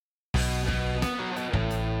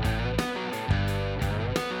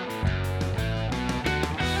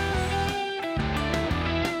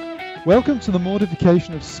Welcome to the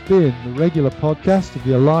Mortification of Spin, the regular podcast of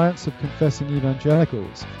the Alliance of Confessing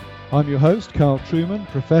Evangelicals. I'm your host, Carl Truman,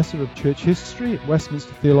 Professor of Church History at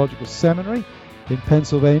Westminster Theological Seminary in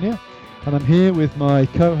Pennsylvania, and I'm here with my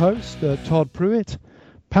co-host, Todd Pruitt,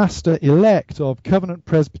 Pastor-elect of Covenant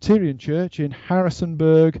Presbyterian Church in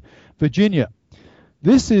Harrisonburg, Virginia.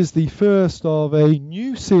 This is the first of a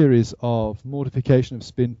new series of Mortification of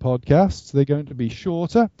Spin podcasts. They're going to be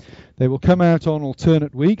shorter. They will come out on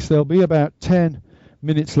alternate weeks. They'll be about 10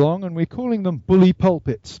 minutes long, and we're calling them bully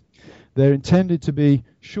pulpits. They're intended to be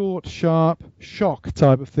short, sharp, shock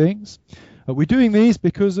type of things. We're doing these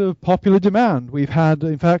because of popular demand. We've had,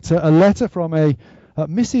 in fact, a letter from a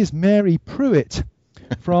Mrs. Mary Pruitt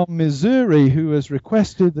from Missouri, who has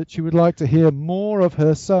requested that she would like to hear more of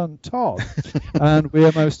her son Todd, and we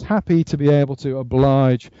are most happy to be able to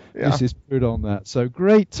oblige Mrs. Pruitt on that. So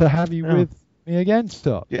great to have you with me again,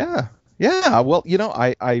 Todd. Yeah. Well, you know,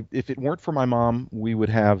 I if it weren't for my mom, we would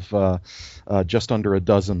have just under a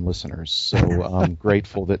dozen listeners. So I'm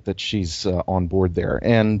grateful that she's on board there.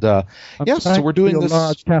 And so we're doing this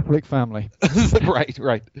large Catholic family. Right.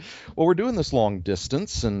 Well, we're doing this long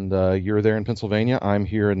distance, and you're there in Pennsylvania. I'm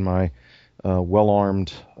here in my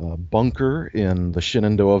well-armed bunker in the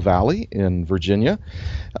Shenandoah Valley in Virginia,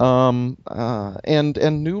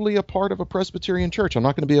 and newly a part of a Presbyterian church. I'm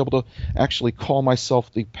not going to be able to actually call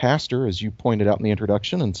myself the pastor, as you pointed out in the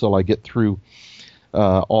introduction, until I get through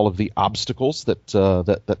all of the obstacles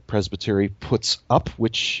that Presbytery puts up,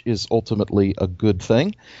 which is ultimately a good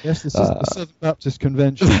thing. Yes, this is the Southern Baptist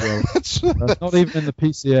Convention. Not even in the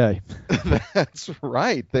PCA. That's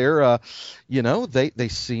right. They're, they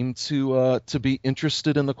seem to be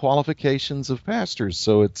interested in the qualifications of pastors.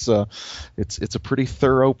 So it's a pretty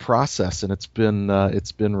thorough process, and it's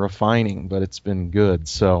been refining, but it's been good.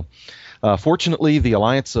 So. Fortunately, the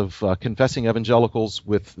Alliance of Confessing Evangelicals,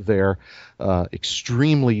 with their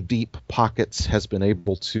extremely deep pockets, has been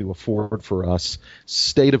able to afford for us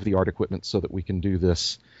state-of-the-art equipment so that we can do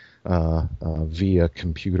this via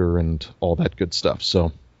computer and all that good stuff.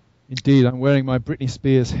 So, indeed, I'm wearing my Britney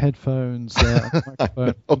Spears headphones and microphone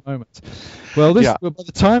at the moment. Well, by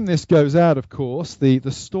the time this goes out, of course, the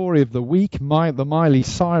story of the week, the Miley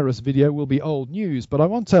Cyrus video, will be old news. But I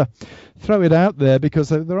want to throw it out there because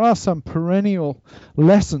there are some perennial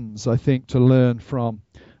lessons, I think, to learn from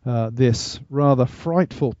this rather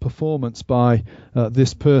frightful performance by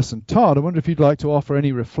this person. Todd, I wonder if you'd like to offer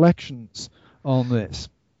any reflections on this.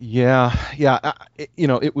 Yeah.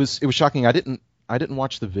 It was shocking. I didn't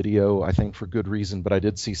watch the video, I think, for good reason, but I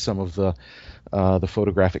did see some of the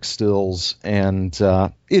photographic stills, and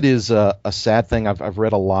it is a sad thing. I've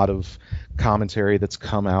read a lot of commentary that's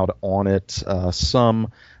come out on it.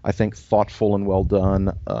 Some, I think, thoughtful and well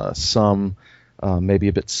done. Some maybe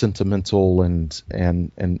a bit sentimental and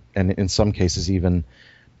in some cases even,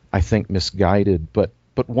 I think, misguided. But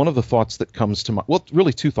one of the thoughts that comes to mind, well,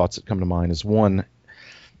 really two thoughts that come to mind, is one,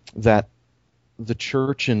 that the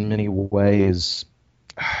church in many ways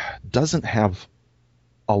doesn't have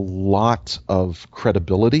a lot of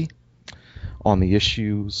credibility on the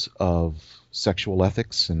issues of sexual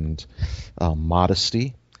ethics and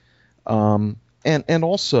modesty. And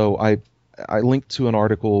also I linked to an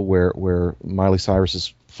article where Miley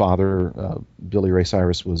Cyrus's father, Billy Ray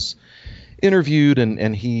Cyrus, was interviewed,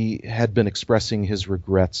 and he had been expressing his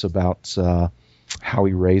regrets about how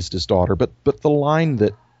he raised his daughter. But the line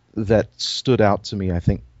that stood out to me, I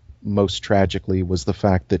think, most tragically, was the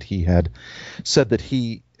fact that he had said that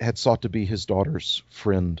he had sought to be his daughter's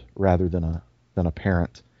friend rather than a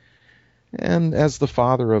parent. And as the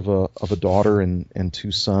father of a daughter and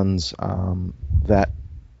two sons, that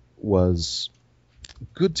was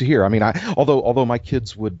good to hear. I mean, although my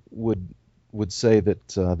kids would say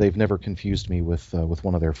that they've never confused me with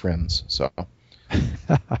one of their friends. So.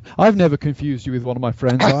 I've never confused you with one of my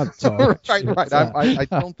friends either. Right. I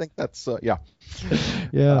don't think that's yeah.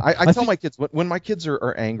 I tell my kids, when my kids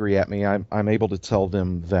are angry at me, I'm able to tell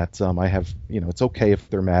them that I have, it's okay if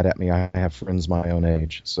they're mad at me. I have friends my own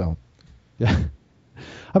age. So yeah.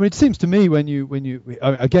 I mean, it seems to me when you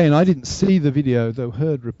again, I didn't see the video, though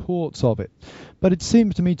heard reports of it, but it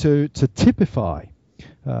seems to me to typify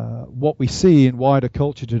what we see in wider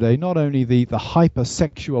culture today. Not only the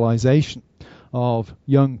hypersexualization of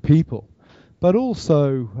young people, but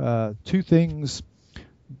also two things: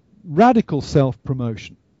 radical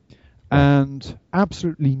self-promotion and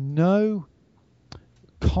absolutely no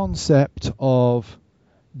concept of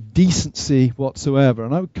decency whatsoever.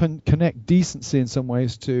 And I would connect decency in some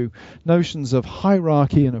ways to notions of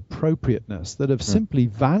hierarchy and appropriateness that have simply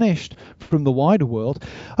vanished from the wider world.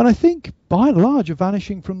 And I think, by and large, are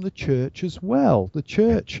vanishing from the church as well. The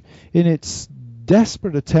church, in its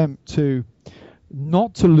desperate attempt to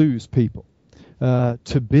not to lose people,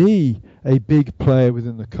 to be a big player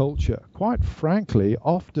within the culture, quite frankly,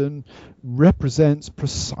 often represents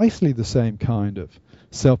precisely the same kind of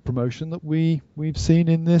self-promotion that we've seen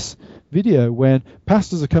in this video, when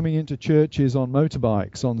pastors are coming into churches on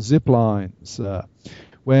motorbikes, on zip lines,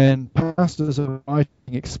 when pastors are writing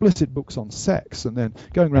explicit books on sex and then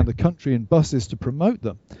going around the country in buses to promote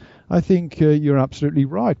them. I think you're absolutely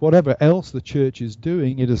right. Whatever else the church is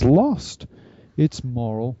doing, it has lost its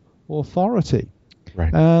moral authority.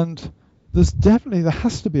 Right. And there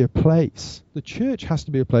has to be a place, the church has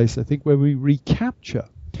to be a place, I think, where we recapture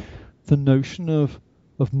the notion of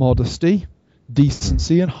modesty,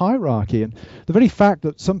 decency, and hierarchy. And the very fact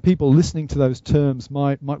that some people listening to those terms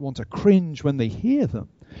might want to cringe when they hear them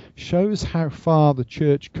shows how far the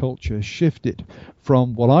church culture has shifted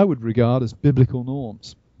from what I would regard as biblical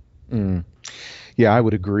norms. Yeah, I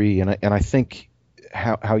would agree, and I think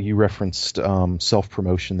how you referenced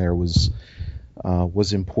self-promotion there was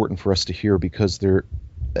important for us to hear, because there,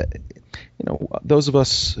 those of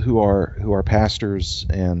us who are pastors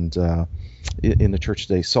and in the church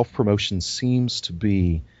today, self-promotion seems to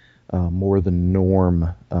be more the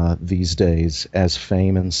norm these days, as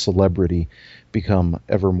fame and celebrity become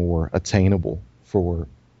ever more attainable for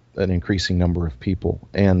an increasing number of people.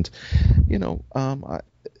 And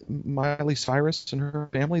Miley Cyrus and her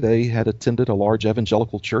family, they had attended a large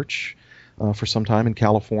evangelical church for some time in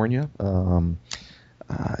California. I'm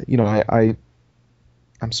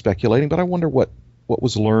speculating, but I wonder what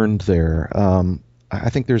was learned there. I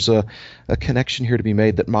think there's a connection here to be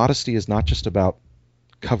made that modesty is not just about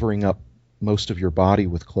covering up most of your body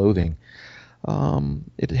with clothing.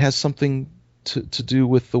 It has something to do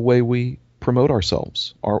with the way we promote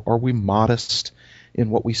ourselves. Are we modest in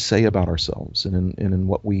what we say about ourselves and in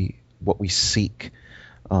what we seek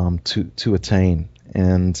to attain?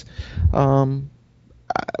 And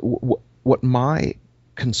what my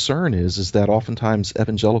concern is that oftentimes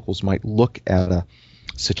evangelicals might look at a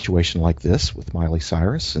situation like this with Miley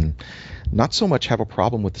Cyrus and not so much have a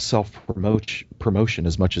problem with the self-promotion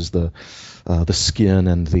as much as the skin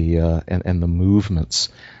and the movements,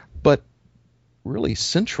 but really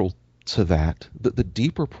central to that, the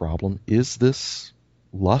deeper problem is this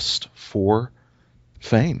lust for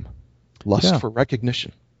fame, lust for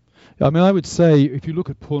recognition. I mean, I would say if you look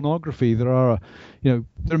at pornography, there are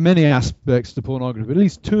many aspects to pornography, but at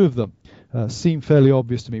least two of them seem fairly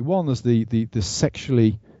obvious to me. One is the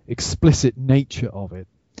sexually explicit nature of it.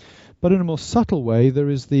 But in a more subtle way, there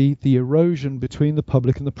is the erosion between the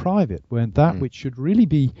public and the private, when that which should really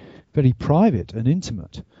be very private and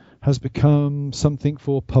intimate has become something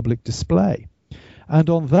for public display. And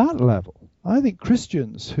on that level, I think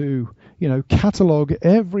Christians who, catalogue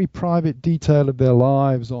every private detail of their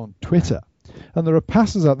lives on Twitter, and there are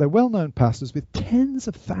pastors out there, well-known pastors, with tens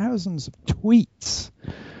of thousands of tweets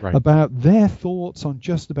about their thoughts on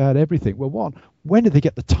just about everything. Well, one, when do they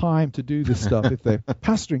get the time to do this stuff if they're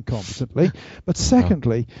pastoring competently? But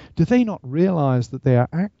secondly, do they not realize that they are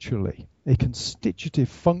actually a constitutive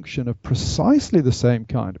function of precisely the same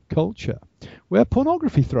kind of culture where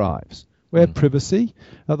pornography thrives, where privacy,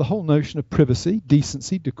 the whole notion of privacy,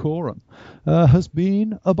 decency, decorum, has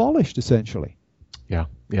been abolished essentially. Yeah.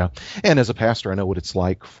 And as a pastor, I know what it's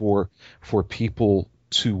like for people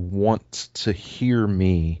to want to hear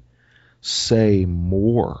me say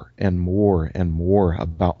more and more and more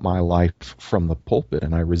about my life from the pulpit,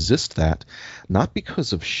 and I resist that, not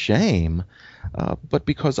because of shame, but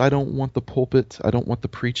because I don't want the pulpit, I don't want the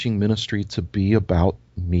preaching ministry to be about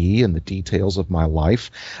me and the details of my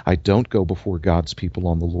life. I don't go before God's people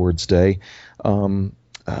on the Lord's Day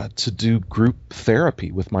to do group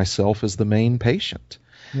therapy with myself as the main patient.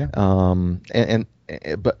 Yeah.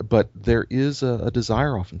 But there is a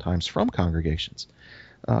desire oftentimes from congregations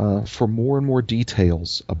for more and more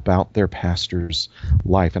details about their pastor's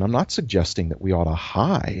life. And I'm not suggesting that we ought to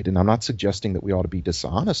hide, and I'm not suggesting that we ought to be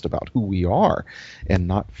dishonest about who we are and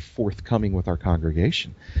not forthcoming with our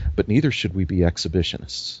congregation, but neither should we be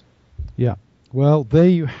exhibitionists. Yeah. Well, there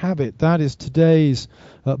you have it. That is today's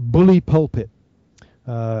bully pulpit.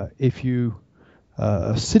 If you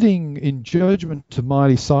are sitting in judgment to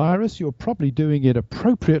Miley Cyrus, you're probably doing it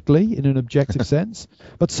appropriately in an objective sense,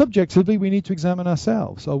 but subjectively we need to examine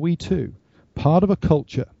ourselves. Are we too part of a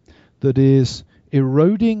culture that is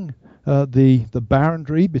eroding the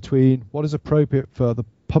boundary between what is appropriate for the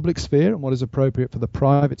public sphere and what is appropriate for the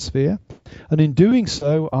private sphere. And in doing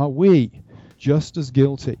so, are we just as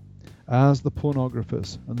guilty as the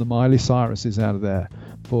pornographers and the Miley Cyruses out of there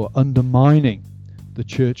for undermining the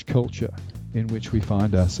church culture in which we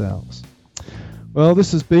find ourselves? Well,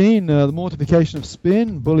 this has been the Mortification of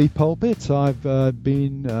Spin, Bully Pulpit. I've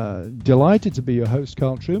been delighted to be your host,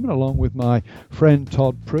 Carl Trueman, along with my friend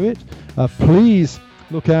Todd Pruitt. Please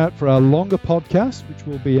look out for our longer podcast, which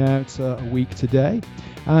will be out a week today.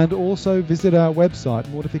 And also visit our website,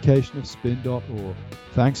 mortificationofspin.org.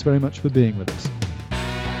 Thanks very much for being with us.